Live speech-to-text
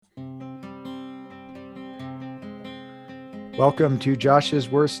Welcome to Josh's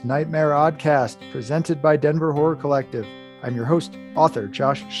Worst Nightmare Oddcast, presented by Denver Horror Collective. I'm your host, author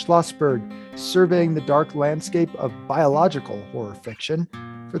Josh Schlossberg, surveying the dark landscape of biological horror fiction.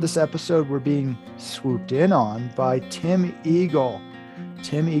 For this episode, we're being swooped in on by Tim Eagle.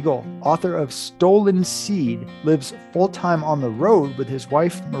 Tim Eagle, author of Stolen Seed, lives full-time on the road with his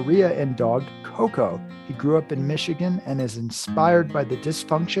wife, Maria, and dog, Coco. He grew up in Michigan and is inspired by the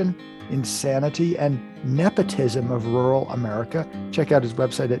dysfunction, insanity, and nepotism of rural America. Check out his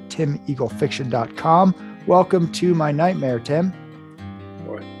website at timeaglefiction.com. Welcome to my nightmare, Tim.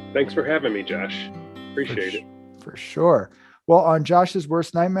 Boy, thanks for having me, Josh. Appreciate it. For sure. Well, on Josh's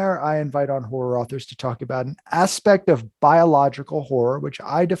Worst Nightmare, I invite on horror authors to talk about an aspect of biological horror, which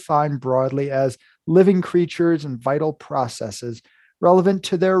I define broadly as living creatures and vital processes relevant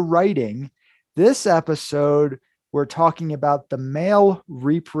to their writing. This episode, we're talking about the male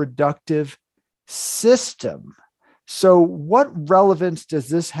reproductive system. So what relevance does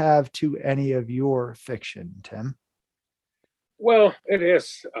this have to any of your fiction, Tim? Well, it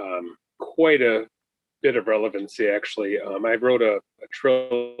has quite a bit of relevancy, actually. I wrote a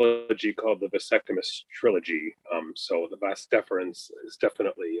trilogy called the Vasectomist Trilogy. So the vas deferens is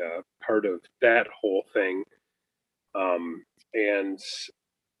definitely part of that whole thing. And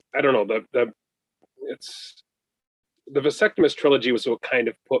I don't know, the Vasectomist Trilogy was what kind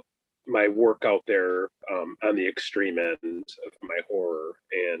of put my work out there on the extreme end of my horror.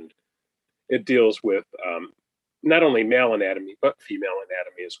 And it deals with not only male anatomy, but female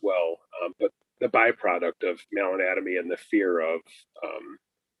anatomy as well. But the byproduct of male anatomy and the fear of,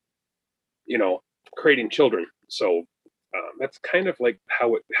 creating children. So that's kind of like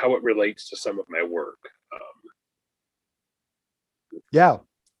how it relates to some of my work. Yeah.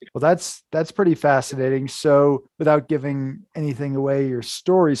 Well, that's pretty fascinating. So without giving anything away your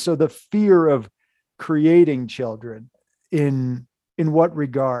story, so the fear of creating children in what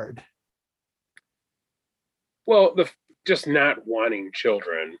regard? Well, just not wanting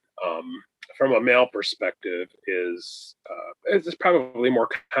children from a male perspective is probably more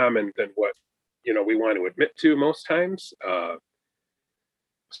common than what we want to admit to most times.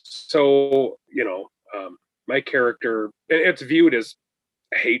 My character, it's viewed as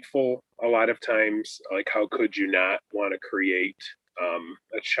hateful a lot of times. Like, how could you not want to create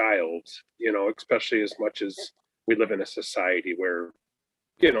a child? Especially as much as we live in a society where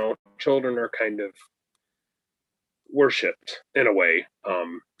children are kind of worshipped in a way.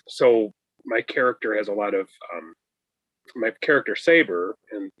 So my character has a lot of my character Saber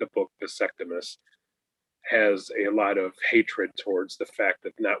in the book Vasectomist has a lot of hatred towards the fact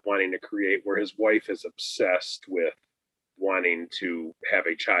of not wanting to create, where his wife is obsessed with wanting to have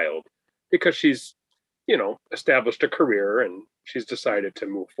a child because she's established a career and she's decided to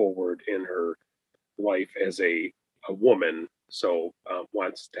move forward in her life as a woman, so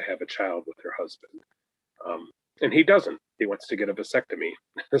wants to have a child with her husband. And he doesn't. He wants to get a vasectomy.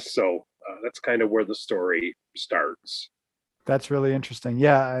 So that's kind of where the story starts. That's really interesting.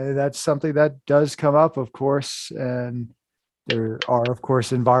 Yeah, that's something that does come up, of course. And there are, of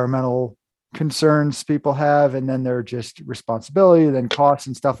course, environmental concerns people have, and then there are just responsibility, then costs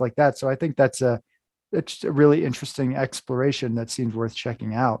and stuff like that. So I think it's a really interesting exploration that seems worth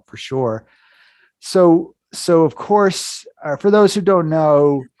checking out for sure. So of course, for those who don't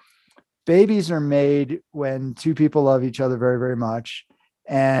know, babies are made when two people love each other very, very much.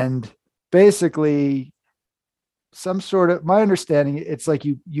 And basically, my understanding, it's like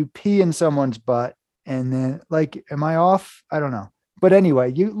you pee in someone's butt and then, like, am I off? I don't know. But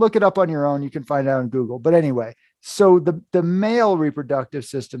anyway, you look it up on your own. You can find it out on Google. But anyway, so the male reproductive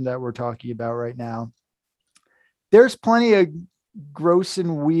system that we're talking about right now, there's plenty of gross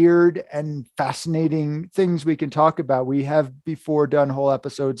and weird and fascinating things we can talk about. We have before done whole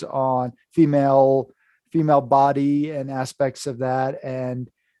episodes on female body and aspects of that, and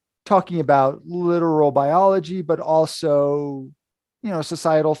talking about literal biology, but also,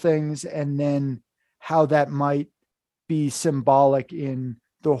 societal things, and then how that might be symbolic in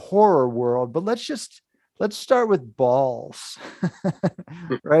the horror world. But let's start with balls.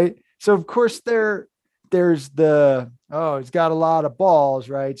 Right? So of course there's he's got a lot of balls,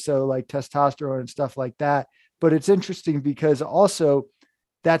 right? So like testosterone and stuff like that. But it's interesting because also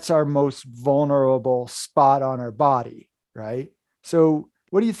that's our most vulnerable spot on our body, right? So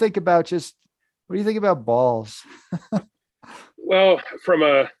what do you think about balls? Well, from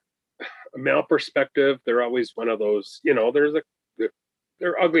a male perspective, they're always one of those,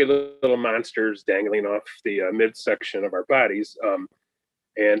 they're ugly little monsters dangling off the midsection of our bodies.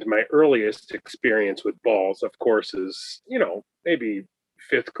 And my earliest experience with balls, of course, is, maybe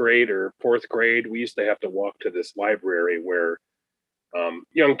fifth grade or fourth grade, we used to have to walk to this library where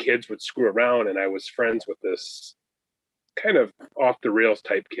young kids would screw around, and I was friends with this kind of off the rails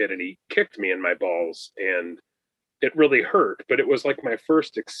type kid, and he kicked me in my balls, and it really hurt. But it was like my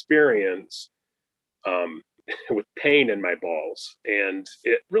first experience um, with pain in my balls, and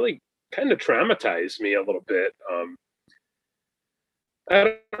it really kind of traumatized me a little bit.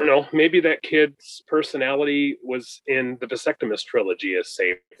 I don't know. Maybe that kid's personality was in the Vasectomist trilogy as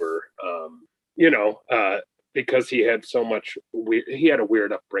Saber. You know, because he had so much. He had a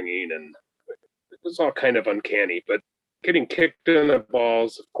weird upbringing, and it was all kind of uncanny. But getting kicked in the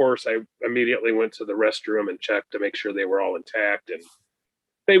balls, of course, I immediately went to the restroom and checked to make sure they were all intact, and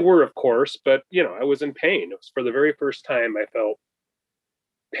they were, of course. But you know, I was in pain. It was for the very first time I felt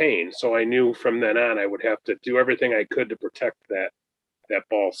pain, so I knew from then on I would have to do everything I could to protect that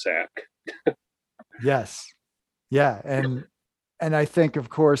ball sack. Yes. Yeah. And I think, of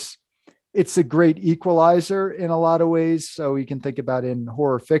course, it's a great equalizer in a lot of ways. So you can think about in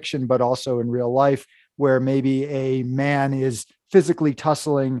horror fiction, but also in real life, where maybe a man is physically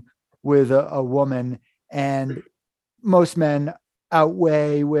tussling with a woman, and most men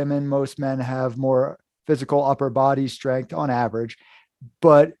outweigh women. Most men have more physical upper body strength on average.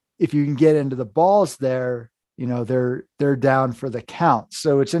 But if you can get into the balls there, you know, they're down for the count.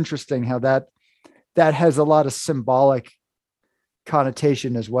 So it's interesting how that has a lot of symbolic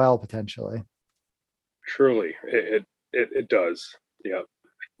connotation as well, potentially. Truly, it does. Yeah.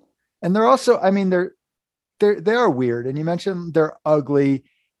 And they're also, I mean, they are weird. And you mentioned they're ugly.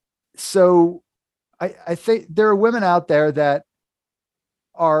 So I think there are women out there that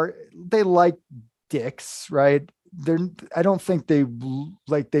they like dicks, right? I don't think they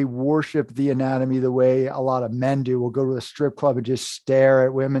worship the anatomy the way a lot of men do. Will go to a strip club and just stare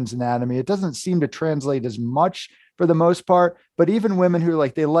at women's anatomy. It doesn't seem to translate as much for the most part, but even women who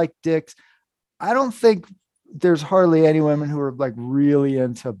they like dicks, I don't think there's hardly any women who are like really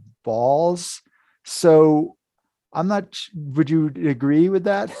into balls. So I'm not, would you agree with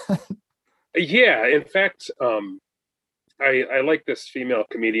that? Yeah. In fact, I like this female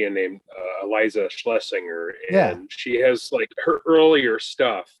comedian named Eliza Schlesinger, Yeah. and she has like her earlier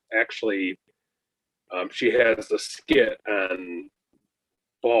stuff. Actually, she has a skit on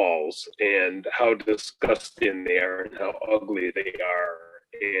balls and how disgusting they are and how ugly they are,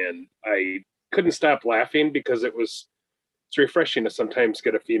 and I couldn't stop laughing because it's refreshing to sometimes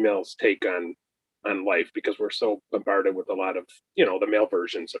get a female's take on life, because we're so bombarded with a lot of the male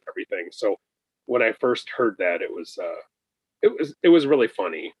versions of everything. So when I first heard that, it was really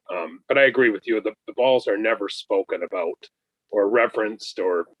funny. But I agree with you. The balls are never spoken about or reverenced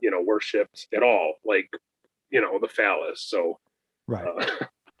or worshipped at all, like the phallus. So Right. uh, I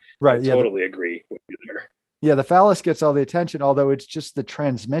Right. Yeah. totally agree with you there. Yeah. The phallus gets all the attention, although it's just the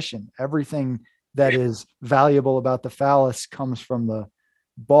transmission. Everything that is valuable about the phallus comes from the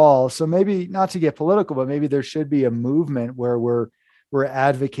ball. So maybe not to get political, but maybe there should be a movement where we're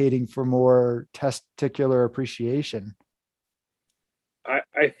advocating for more testicular appreciation.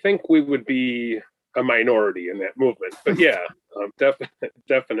 I think we would be a minority in that movement, but yeah,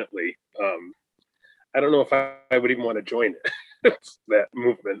 definitely. I don't know if I would even want to join it, that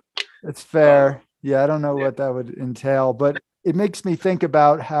movement. It's Um, fair. Yeah, I don't know yeah, what that would entail, but it makes me think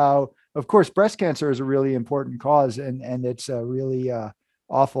about how, of course, breast cancer is a really important cause, and it's a really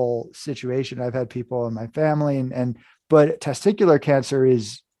awful situation. I've had people in my family, but testicular cancer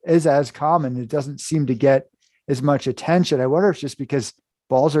is as common. It doesn't seem to get as much attention. I wonder if it's just because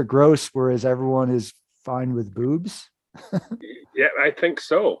balls are gross, whereas everyone is fine with boobs. yeah, I think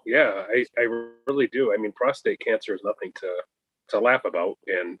so. Yeah, I really do. I mean, prostate cancer is nothing to laugh about,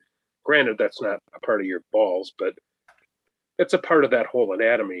 and granted, that's not a part of your balls, but it's a part of that whole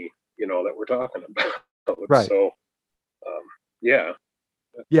anatomy, that we're talking about. Right. So, um, yeah,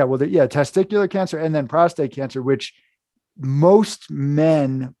 Yeah. Well, yeah, testicular cancer and then prostate cancer, which most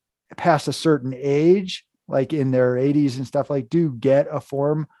men past a certain age, like in their 80s and stuff, like do get a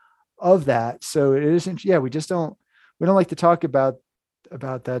form of that. So it isn't, yeah, we don't like to talk about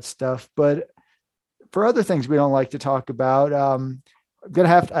that stuff. But for other things we don't like to talk about,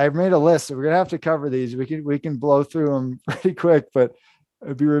 I've made a list, so we're gonna have to cover these. We can blow through them pretty quick, but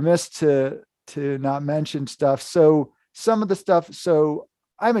it'd be remiss to not mention stuff. So some of the stuff, so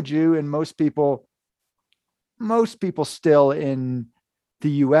I'm a Jew, and most people still in the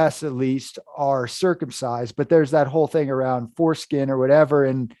US at least are circumcised, but there's that whole thing around foreskin or whatever.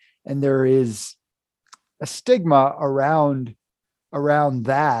 And there is a stigma around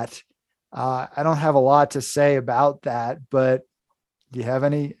that. I don't have a lot to say about that, but do you have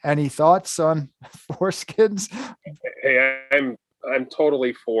any thoughts on foreskins? hey, I'm I'm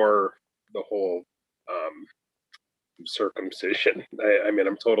totally for the whole um, circumcision. I mean,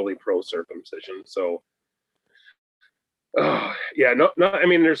 I'm totally pro circumcision. So, yeah, no. I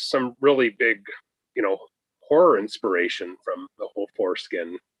mean, there's some really big, you know, horror inspiration from the whole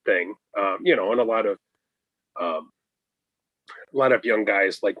foreskin thing. And um, a lot of young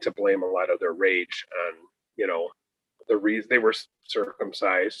guys like to blame a lot of their rage on, you know, the reason they were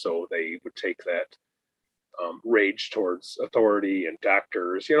circumcised, so they would take that rage towards authority and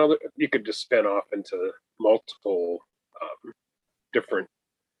doctors. You could just spin off into multiple different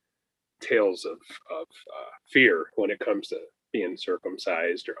tales of fear when it comes to being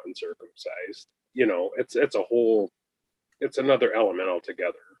circumcised or uncircumcised. It's another element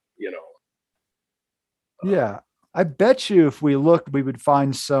altogether. You know, Yeah. I bet you if we looked, we would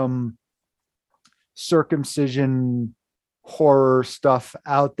find some circumcision horror stuff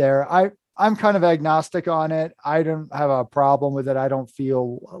out there. I'm kind of agnostic on it. I don't have a problem with it. I don't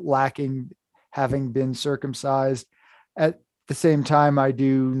feel lacking having been circumcised. At the same time, I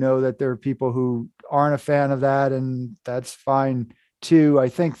do know that there are people who aren't a fan of that, and that's fine too. I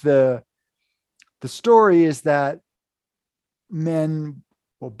think the story is that men,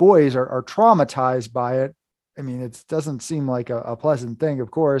 well, boys are traumatized by it. I mean, it doesn't seem like a pleasant thing,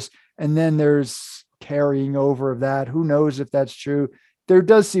 of course. And then there's carrying over of that. Who knows if that's true? There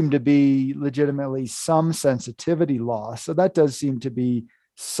does seem to be legitimately some sensitivity loss. So that does seem to be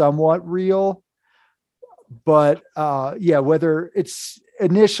somewhat real. But yeah, whether it's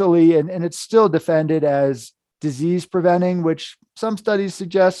initially, and it's still defended as disease preventing, which some studies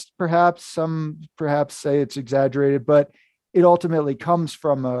suggest perhaps, some perhaps say it's exaggerated, but it ultimately comes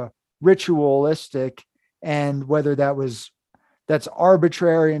from a ritualistic, and whether that's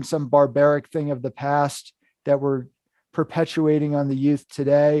arbitrary and some barbaric thing of the past that we're perpetuating on the youth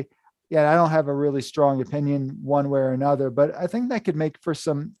today. Yeah, I don't have a really strong opinion one way or another, but I think that could make for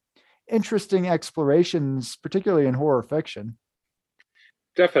some interesting explorations, particularly in horror fiction.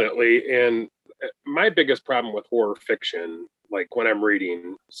 definitely. And my biggest problem with horror fiction, like when I'm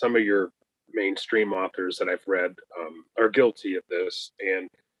reading some of your mainstream authors that I've read, are guilty of this, and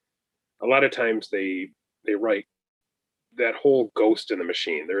a lot of times they write that whole ghost in the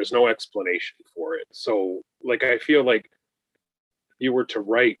machine. There is no explanation for it. So, like, I feel like you were to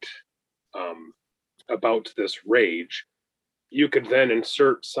write um, about this rage, you could then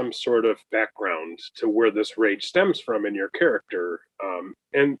insert some sort of background to where this rage stems from in your character,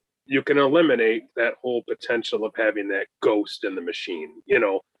 and you can eliminate that whole potential of having that ghost in the machine.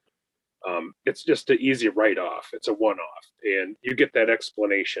 It's just an easy write off. It's a one off, and you get that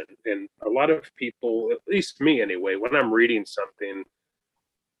explanation. And a lot of people, at least me anyway, when I'm reading something,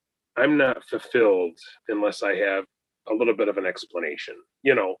 I'm not fulfilled unless I have a little bit of an explanation,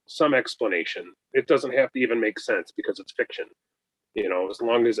 some explanation. It doesn't have to even make sense because it's fiction, as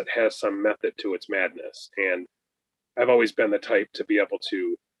long as it has some method to its madness. And I've always been the type to be able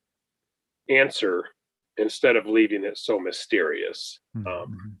to answer instead of leaving it so mysterious.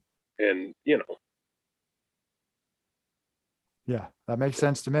 Mhm. And, Yeah, that makes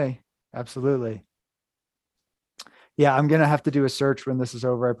sense to me. Absolutely. Yeah, I'm gonna have to do a search when this is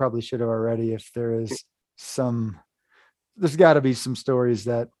over. I probably should have already. If there is some, there's got to be some stories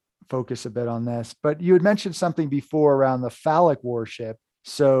that focus a bit on this. But you had mentioned something before around the phallic worship.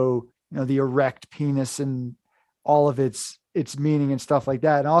 So, the erect penis and all of its meaning and stuff like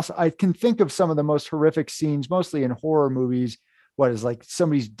that. And also, I can think of some of the most horrific scenes, mostly in horror movies. What is like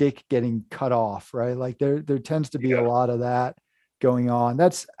somebody's dick getting cut off, right? Like there tends to be a yeah. lot of that going on.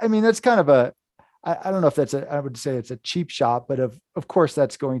 I mean, that's kind of I don't know if I would say it's a cheap shot, but of course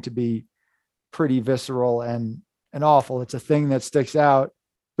that's going to be pretty visceral and awful. It's a thing that sticks out,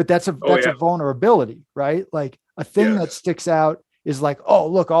 but that's a Oh, that's a yeah. vulnerability, right? Like a thing that Yes. sticks out is like, oh,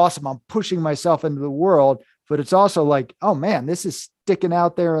 look, awesome. I'm pushing myself into the world. But it's also like, oh man, this is sticking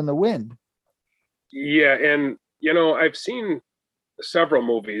out there in the wind. Yeah. And, I've seen several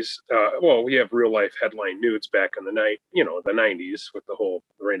movies. Well, we have real life headline nudes back in the 90s with the whole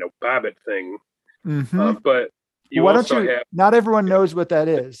Lorena Bobbitt thing. Hmm. But you Why don't also you? have, Not everyone knows what that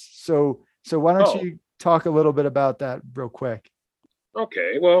is. So why don't oh, you talk a little bit about that real quick?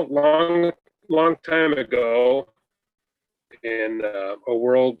 okay. Well, long time ago, in a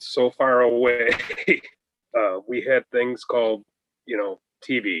world so far away, we had things called,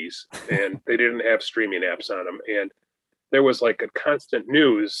 TVs, and they didn't have streaming apps on them. And there was like a constant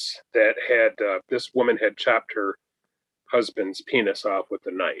news that had this woman had chopped her husband's penis off with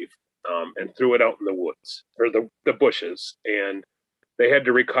a knife, and threw it out in the woods or the bushes. And they had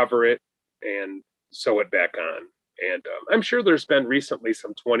to recover it and sew it back on. And I'm sure there's been recently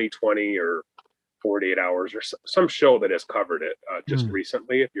some 2020 or 48 Hours, or some show that has covered it just Hmm.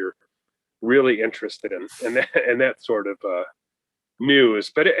 recently. If you're really interested in that sort of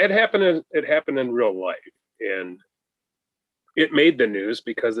news, but it happened in real life, and it made the news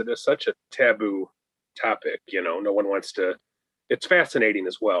because it is such a taboo topic. No one wants to. It's fascinating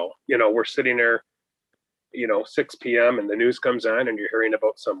as well. We're sitting there, 6 p.m. and the news comes on, and you're hearing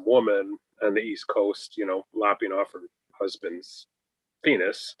about some woman on the East Coast, lopping off her husband's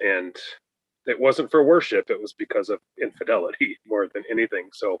penis, and it wasn't for worship. It was because of infidelity more than anything.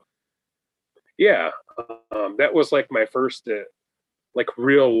 So yeah, that was like my first like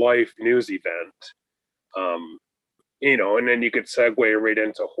real life news event. Um, and then you could segue right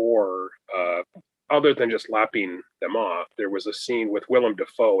into horror. Other than just lopping them off, there was a scene with Willem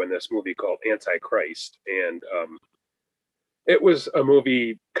Dafoe in this movie called Antichrist, and it was a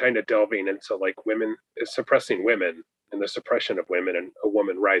movie kind of delving into like women suppressing women and the suppression of women and a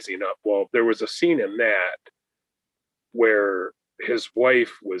woman rising up. Well, there was a scene in that where his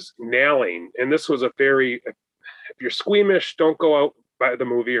wife was nailing, and this was a very, if you're squeamish, don't go out by the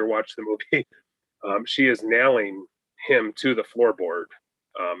movie or watch the movie. She is nailing him to the floorboard,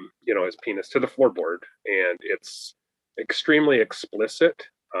 his penis to the floorboard, and it's extremely explicit.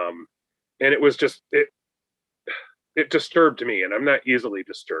 And it was just it disturbed me, and I'm not easily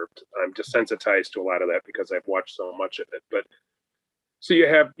disturbed. I'm desensitized to a lot of that because I've watched so much of it. But so you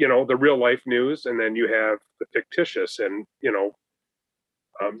have, the real life news, and then you have the fictitious, and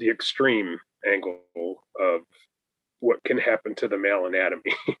the extreme angle of what can happen to the male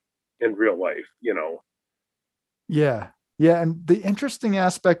anatomy in real life. Yeah. Yeah. And the interesting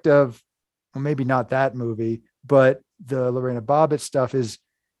aspect of, well, maybe not that movie, but the Lorena Bobbitt stuff is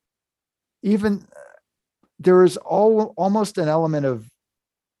even there is almost an element of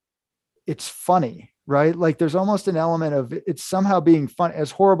it's funny, right? Like there's almost an element of it's somehow being fun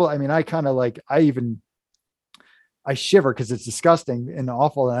as horrible. I mean, I kind of like, I shiver because it's disgusting and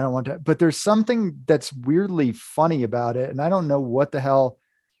awful. And I don't want to, but there's something that's weirdly funny about it. And I don't know what the hell,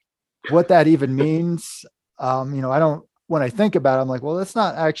 what that even means. I don't, when I think about it, I'm like, well, that's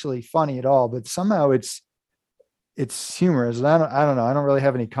not actually funny at all, but somehow it's humorous. And I don't know. I don't really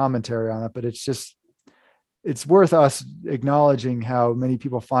have any commentary on it, but it's worth us acknowledging how many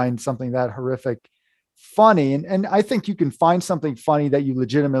people find something that horrific funny. And I think you can find something funny that you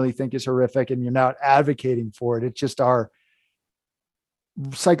legitimately think is horrific and you're not advocating for it. It's just our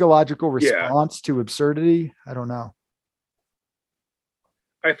psychological Yeah, response to absurdity. I don't know.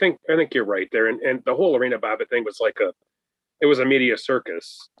 I think you're right there, and the whole Lorena Bobbitt thing was like it was a media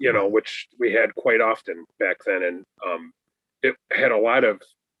circus, Right. which we had quite often back then, and it had a lot of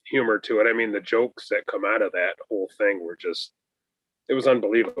humor to it. I mean, the jokes that come out of that whole thing were just it was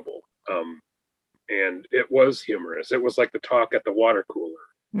unbelievable, and it was humorous. It was like the talk at the water cooler,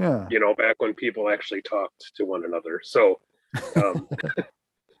 Yeah. back when people actually talked to one another. So um,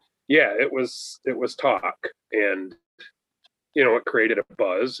 yeah, it was talk, and it created a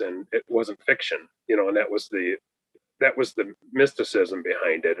buzz, and it wasn't fiction, and that was the mysticism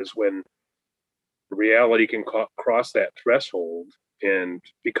behind it, is when reality can cross that threshold and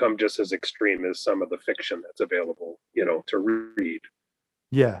become just as extreme as some of the fiction that's available, to read.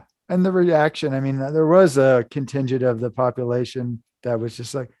 Yeah. And the reaction, I mean, there was a contingent of the population that was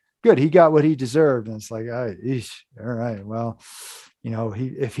just like, good, he got what he deserved. And it's like, oh, eesh, all right, well,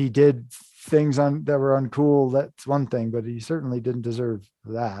 if he did things on that were uncool, that's one thing, but he certainly didn't deserve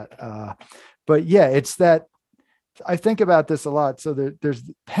that. But yeah, it's that I think about this a lot. So there's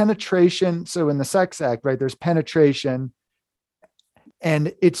penetration. So in the sex act, right, there's penetration,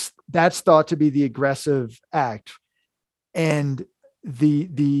 and that's thought to be the aggressive act. And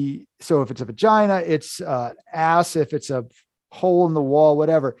the so if it's a vagina, it's ass. If it's a hole in the wall,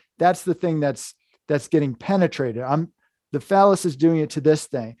 whatever, that's the thing that's getting penetrated. The phallus is doing it to this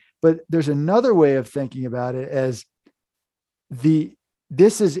thing. But there's another way of thinking about it as the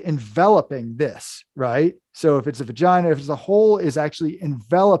this is enveloping this, right? So if it's a vagina, if it's a hole, is actually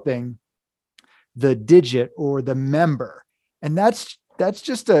enveloping the digit or the member. And that's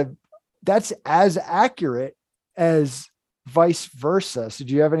as accurate as vice versa. So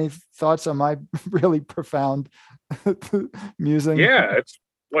do you have any thoughts on my really profound musing? Yeah, it's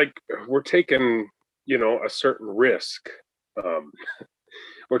like we're taking, a certain risk. Um,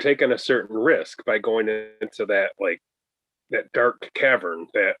 we're taking a certain risk by going into that, like, that dark cavern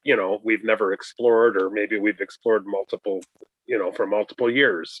that we've never explored, or maybe we've explored multiple, for multiple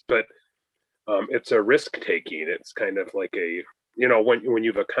years. But it's a risk taking. It's kind of like when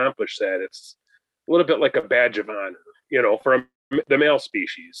you've accomplished that, it's a little bit like a badge of honor, for the male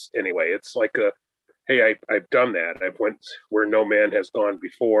species anyway. It's like hey, I've done that. I've went where no man has gone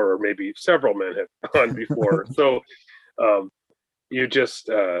before, or maybe several men have gone before. So um, you just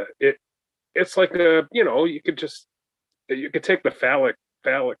it's like a, you could take the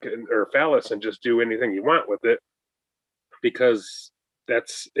or phallus and just do anything you want with it, because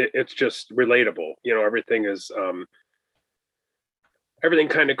it's just relatable. Everything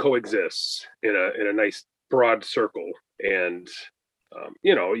kind of coexists in a nice broad circle. And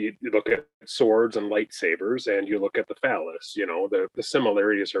you look at swords and lightsabers, and you look at the phallus. The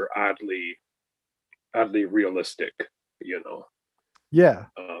similarities are oddly realistic. you know Yeah.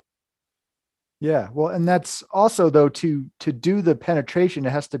 uh, Yeah. Well, and that's also though to do the penetration,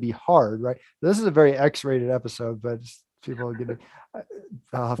 it has to be hard, right? This is a very X-rated episode, but people are gonna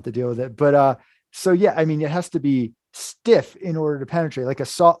I'll have to deal with it. But so yeah, I mean, it has to be stiff in order to penetrate, like a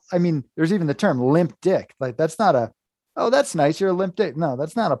salt. I mean, there's even the term limp dick. Like that's not a, oh, that's nice. You're a limp dick. No,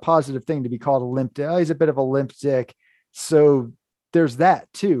 that's not a positive thing to be called a limp dick. Oh, he's a bit of a limp dick. So there's that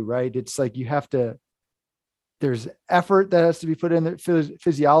too, right? It's like you have to, there's effort that has to be put in there.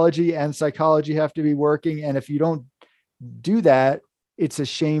 Physiology and psychology have to be working. And if you don't do that, it's a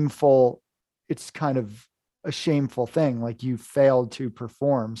shameful, it's kind of a shameful thing. Like you failed to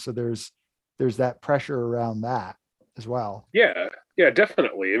perform. So there's that pressure around that as well. yeah, yeah,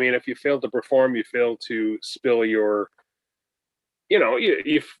 definitely. I mean, if you fail to perform, you fail to spill your,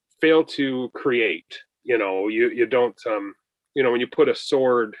 you fail to create. You don't, when you put a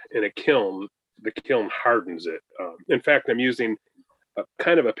sword in a kiln, the kiln hardens it. In fact, I'm using a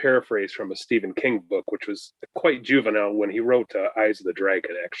kind of a paraphrase from a Stephen King book, which was quite juvenile when he wrote Eyes of the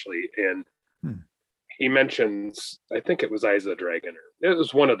Dragon, actually. And Hmm. he mentions, I think it was Eyes of the Dragon, or it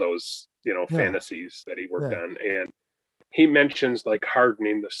was one of those, Yeah. fantasies that he worked Yeah. on. And he mentions like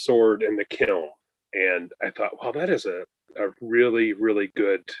hardening the sword in the kiln. And I thought, well, that is a really, really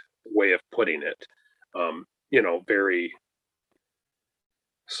good way of putting it. Very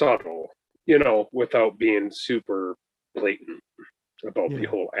subtle, without being super blatant about the Yeah.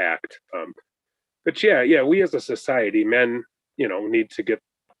 whole act. But yeah, we as a society, men, need to get,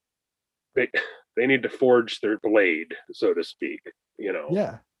 they, they need to forge their blade, so to speak.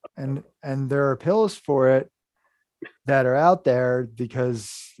 Yeah. And there are pills for it that are out there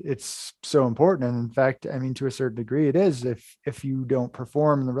because it's so important. And in fact, I mean, to a certain degree, it is. If you don't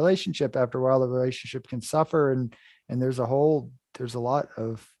perform in the relationship, after a while, the relationship can suffer. And there's a lot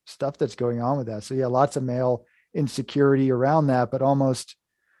of stuff that's going on with that. So yeah, lots of male insecurity around that, but almost,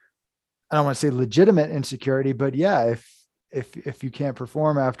 I don't want to say legitimate insecurity, but yeah, if you can't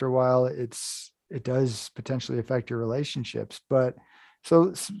perform after a while, it does potentially affect your relationships. But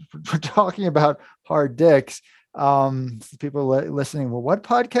so we're talking about hard dicks. People listening, well, what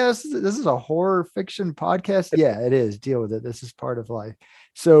podcast is it? This is a horror fiction podcast. Yeah, it is. Deal with it. This is part of life.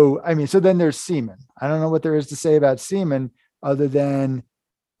 So I mean, so then there's semen. I don't know what there is to say about semen other than,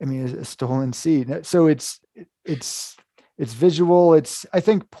 I mean, a stolen seed. So it's it's visual. I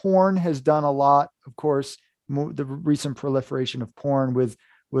think porn has done a lot, of course, the recent proliferation of porn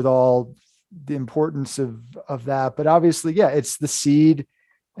with all the importance of that. But obviously, yeah, it's the seed.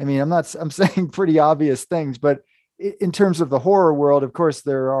 I mean, I'm saying pretty obvious things, but in terms of the horror world, of course,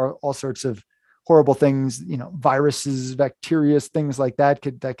 there are all sorts of horrible things, viruses, bacteria, things like that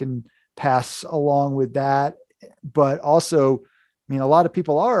can pass along with that. But also, I mean, a lot of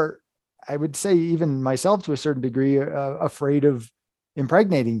people are, I would say, even myself to a certain degree, afraid of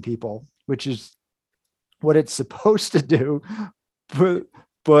impregnating people, which is what it's supposed to do.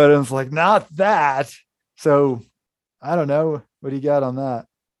 But it's like not that. So I don't know. What do you got on that?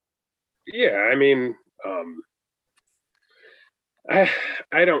 Yeah, I mean, um, I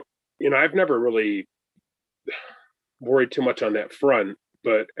I don't, I've never really worried too much on that front,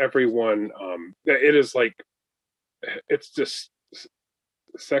 but everyone, it is like, it's just,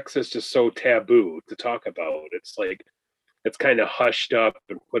 sex is just so taboo to talk about. It's like, it's kind of hushed up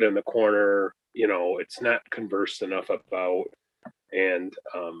and put in the corner. It's not conversed enough about. And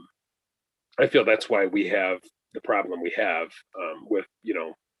I feel that's why we have the problem we have, with,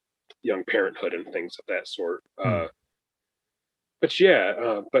 young parenthood and things of that sort. Hmm. But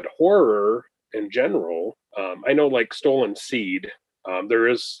yeah, but horror in general, I know, like Stolen Seed, there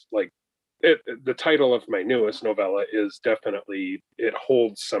is like, the title of my newest novella is definitely, it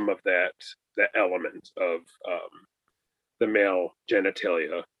holds some of that element of, the male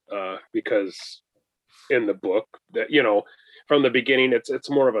genitalia, because in the book, that, from the beginning, it's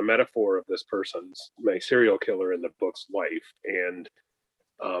more of a metaphor of this person's, my serial killer in the book's life. And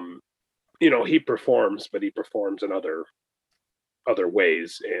um he performs, but he performs in other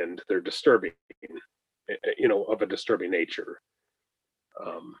ways, and they're disturbing, of a disturbing nature.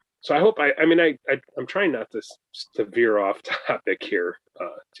 so I hope I mean I'm trying not to veer off topic here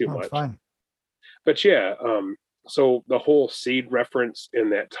too Oh, it's much, fine. but yeah. So the whole seed reference in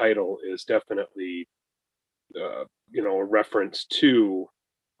that title is definitely a reference to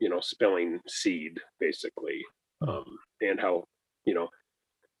spelling seed basically, Hmm. and how you know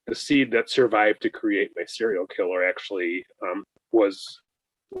the seed that survived to create my serial killer actually was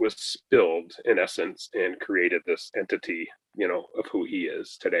was spilled in essence and created this entity of who he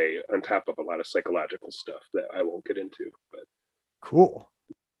is today, on top of a lot of psychological stuff that I won't get into. But Cool.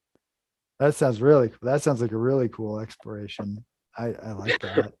 That sounds really cool. That sounds like a really cool exploration. I like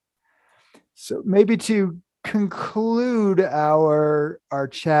that. So maybe to conclude our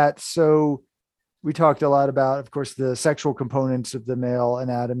chat, so we talked a lot about, of course, the sexual components of the male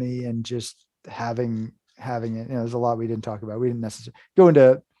anatomy and just having it. There's a lot we didn't talk about. We didn't necessarily go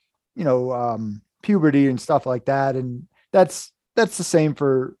into, puberty and stuff like that. And that's the same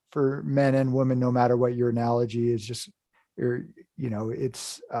for men and women, no matter what your analogy is. Just or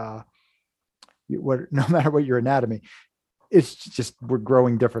it's what no matter what your anatomy, it's just we're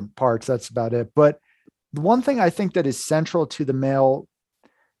growing different parts. That's about it. But the one thing I think that is central to the male,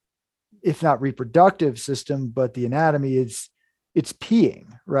 if not reproductive system, but the anatomy is it's peeing,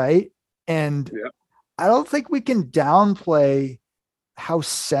 right? And yeah, I don't think we can downplay how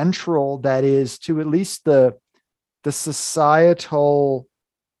central that is to at least the societal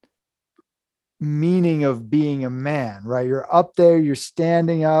meaning of being a man, right? You're up there, you're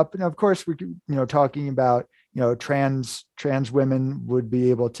standing up. And of course, we're talking about, trans women would be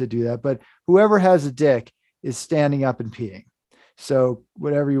able to do that, but whoever has a dick is standing up and peeing. So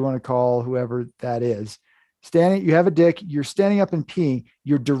whatever you want to call whoever that is, you have a dick, you're standing up and peeing,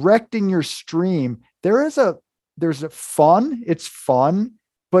 you're directing your stream. There's a fun, it's fun,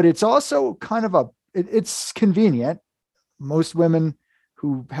 but it's also kind of it's convenient. Most women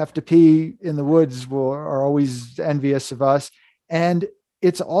who have to pee in the woods are always envious of us. And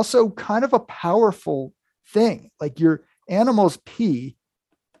it's also kind of a powerful thing. Like your animals pee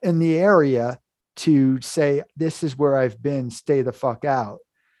in the area to say, this is where I've been, stay the fuck out.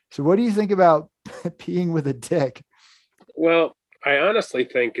 So what do you think about peeing with a dick? well, I honestly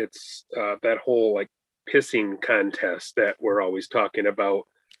think it's that whole like pissing contest that we're always talking about.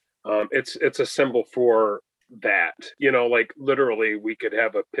 It's a symbol for that. Like literally we could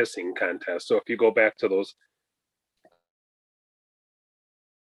have a pissing contest. So if you go back to those,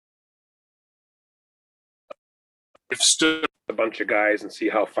 you've stood a bunch of guys and see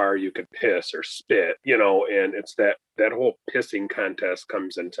how far you could piss or spit, and it's that whole pissing contest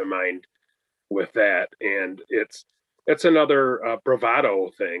comes into mind with that. And it's another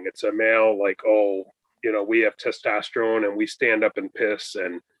bravado thing. It's a male like, oh, we have testosterone and we stand up and piss.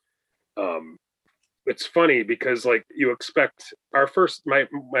 And um it's funny because like you expect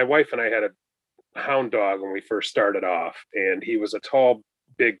my wife and I had a hound dog when we first started off, and he was a tall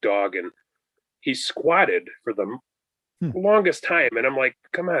big dog, and he squatted for the Hmm. longest time. And I'm like,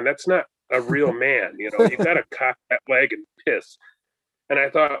 come on, that's not a real man. You got to cock that leg and piss. And I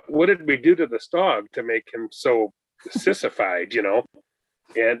thought, what did we do to this dog to make him so sissified?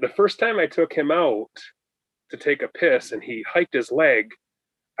 And the first time I took him out to take a piss and he hiked his leg,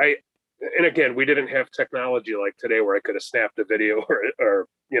 I, and again, we didn't have technology like today where I could have snapped a video or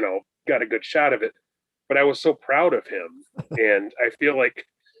got a good shot of it. But I was so proud of him. And I feel like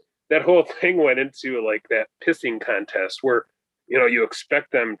that whole thing went into like that pissing contest where you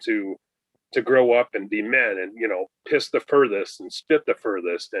expect them to grow up and be men and piss the furthest and spit the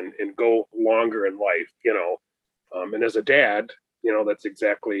furthest and go longer in life. And as a dad, that's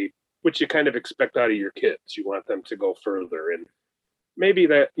exactly what you kind of expect out of your kids. You want them to go further, and maybe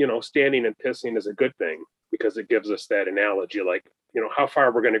that standing and pissing is a good thing because it gives us that analogy, like how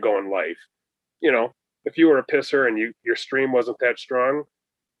far we're going to go in life. you know if you were a pisser and your stream wasn't that strong,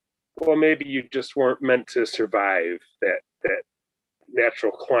 well, maybe you just weren't meant to survive that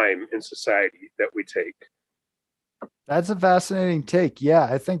natural climb in society that we take. That's a fascinating take. Yeah,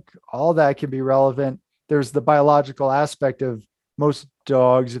 I think all that can be relevant. There's the biological aspect of most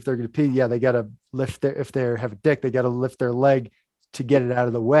dogs, if they're going to pee, yeah, they got to lift if they have a dick, they got to lift their leg to get it out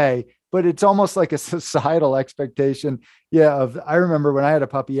of the way. But it's almost like a societal expectation. Yeah. I remember when I had a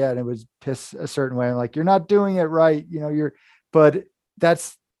puppy, yeah, and it was piss a certain way. I'm like, you're not doing it right. But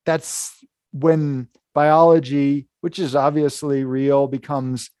that's when biology, which is obviously real,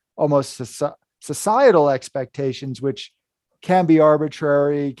 becomes almost societal expectations, which can be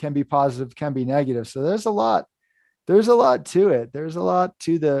arbitrary, can be positive, can be negative. So there's a lot to it. There's a lot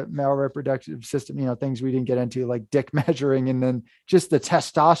to the male reproductive system, things we didn't get into, like dick measuring, and then just the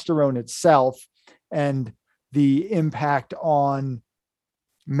testosterone itself and the impact on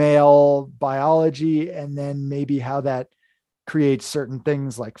male biology, and then maybe how that creates certain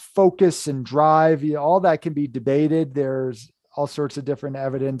things like focus and drive. All that can be debated. There's all sorts of different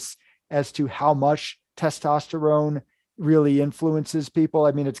evidence as to how much testosterone really influences people.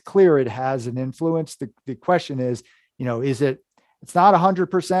 I mean, it's clear it has an influence. The question is, it's not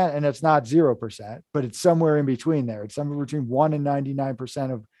 100% and it's not 0%, but it's somewhere in between there. It's somewhere between 1 and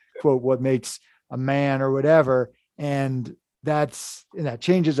 99% of, quote, what makes a man or whatever. And that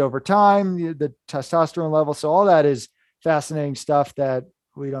changes over time, the testosterone level. So all that is fascinating stuff that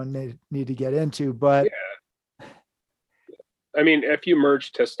we don't need to get into. But I mean, if you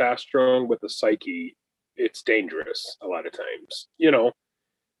merge testosterone with the psyche, it's dangerous a lot of times. The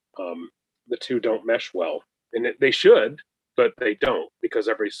two don't mesh well, and they should, but they don't, because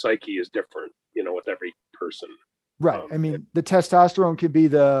every psyche is different, with every person. Right. I mean, the testosterone could be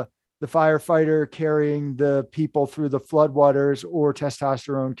the firefighter carrying the people through the floodwaters, or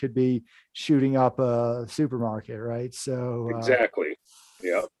testosterone could be shooting up a supermarket, right? So exactly.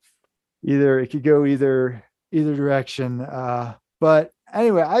 Yeah. It could go either direction. But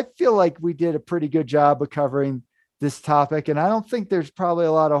anyway, I feel like we did a pretty good job of covering this topic, and I don't think there's probably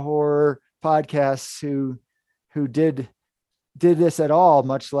a lot of horror podcasts who did this at all,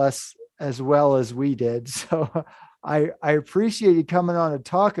 much less as well as we did. So I appreciate you coming on to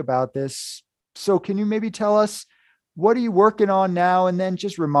talk about this. So can you maybe tell us, what are you working on now? And then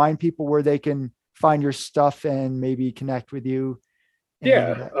just remind people where they can find your stuff and maybe connect with you.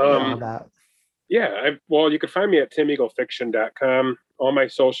 All that. Yeah. You can find me at timeaglefiction.com. All my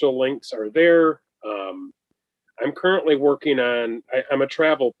social links are there. I'm currently working on, I'm a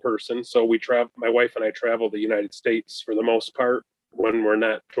travel person. So my wife and I travel the United States for the most part when we're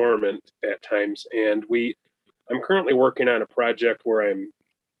not dormant at times. And I'm currently working on a project where I'm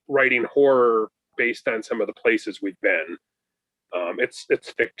writing horror based on some of the places we've been. It's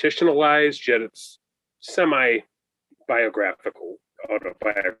fictionalized, yet it's autobiographical.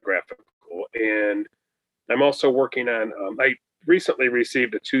 And I'm also working on, I recently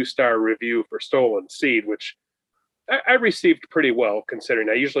received a 2-star review for Stolen Seed, which I received pretty well, considering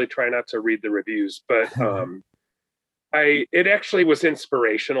I usually try not to read the reviews, but it actually was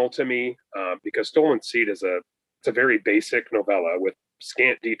inspirational to me, because Stolen Seed it's a very basic novella with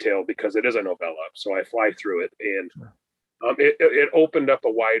scant detail, because it is a novella. So I fly through it, and it opened up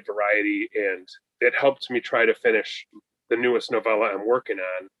a wide variety, and it helped me try to finish the newest novella I'm working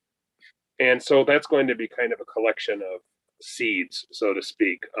on. And so that's going to be kind of a collection of seeds, so to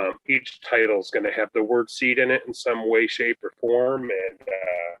speak. Each title is going to have the word seed in it in some way, shape, or form. And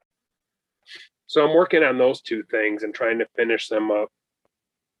so I'm working on those two things and trying to finish them up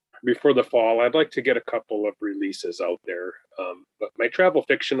before the fall. I'd like to get a couple of releases out there. But my travel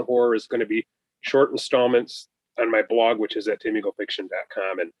fiction horror is going to be short installments on my blog, which is at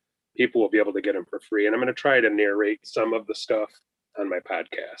timeaglefiction.com, and people will be able to get them for free. And I'm going to try to narrate some of the stuff on my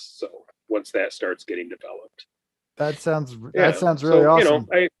podcast. So once that starts getting developed. That sounds really awesome.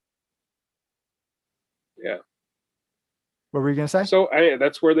 What were you going to say? So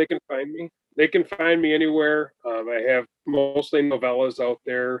that's where they can find me. They can find me anywhere. I have mostly novellas out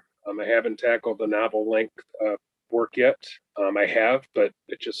there. I haven't tackled the novel length work yet. But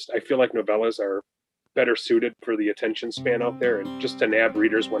I feel like novellas are better suited for the attention span out there, and just to nab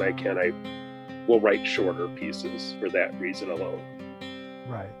readers when I can, I will write shorter pieces for that reason alone.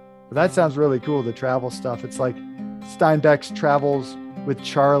 Right. Well, that sounds really cool, the travel stuff. It's like Steinbeck's travels with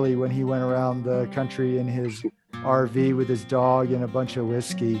Charlie when he went around the country in his RV with his dog and a bunch of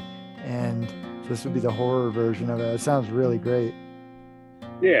whiskey. And this would be the horror version of it. It sounds really great.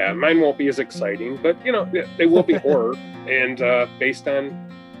 Yeah, mine won't be as exciting, but they will be horror and based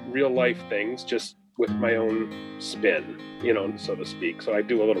on real life things, just with my own spin, so to speak. So I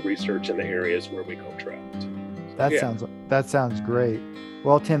do a little research in the areas where we go travel. That sounds great.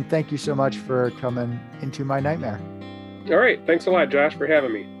 Well, Tim, thank you so much for coming into my nightmare. All right. Thanks a lot, Josh, for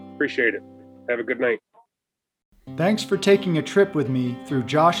having me. Appreciate it. Have a good night. Thanks for taking a trip with me through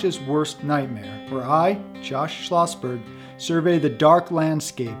Josh's Worst Nightmare, where I, Josh Schlossberg, survey the dark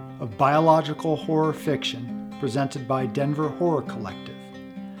landscape of biological horror fiction presented by Denver Horror Collective.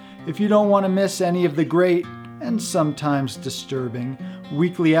 If you don't want to miss any of the great, and sometimes disturbing,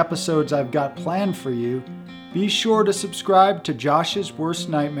 weekly episodes I've got planned for you, be sure to subscribe to Josh's Worst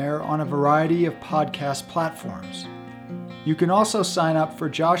Nightmare on a variety of podcast platforms. You can also sign up for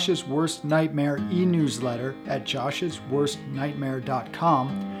Josh's Worst Nightmare e-newsletter at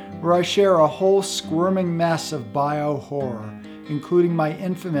joshsworstnightmare.com, where I share a whole squirming mess of bio-horror, including my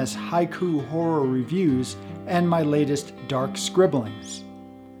infamous haiku horror reviews and my latest dark scribblings.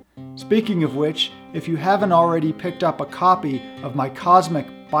 Speaking of which, if you haven't already picked up a copy of my Cosmic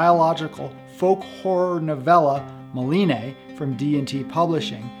biological folk horror novella Maline from D&T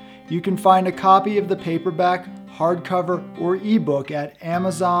Publishing, you can find a copy of the paperback, hardcover, or ebook at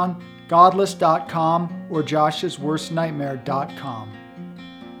Amazon, Godless.com, or Josh'sWorstNightmare.com.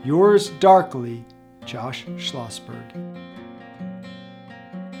 Yours darkly, Josh Schlossberg.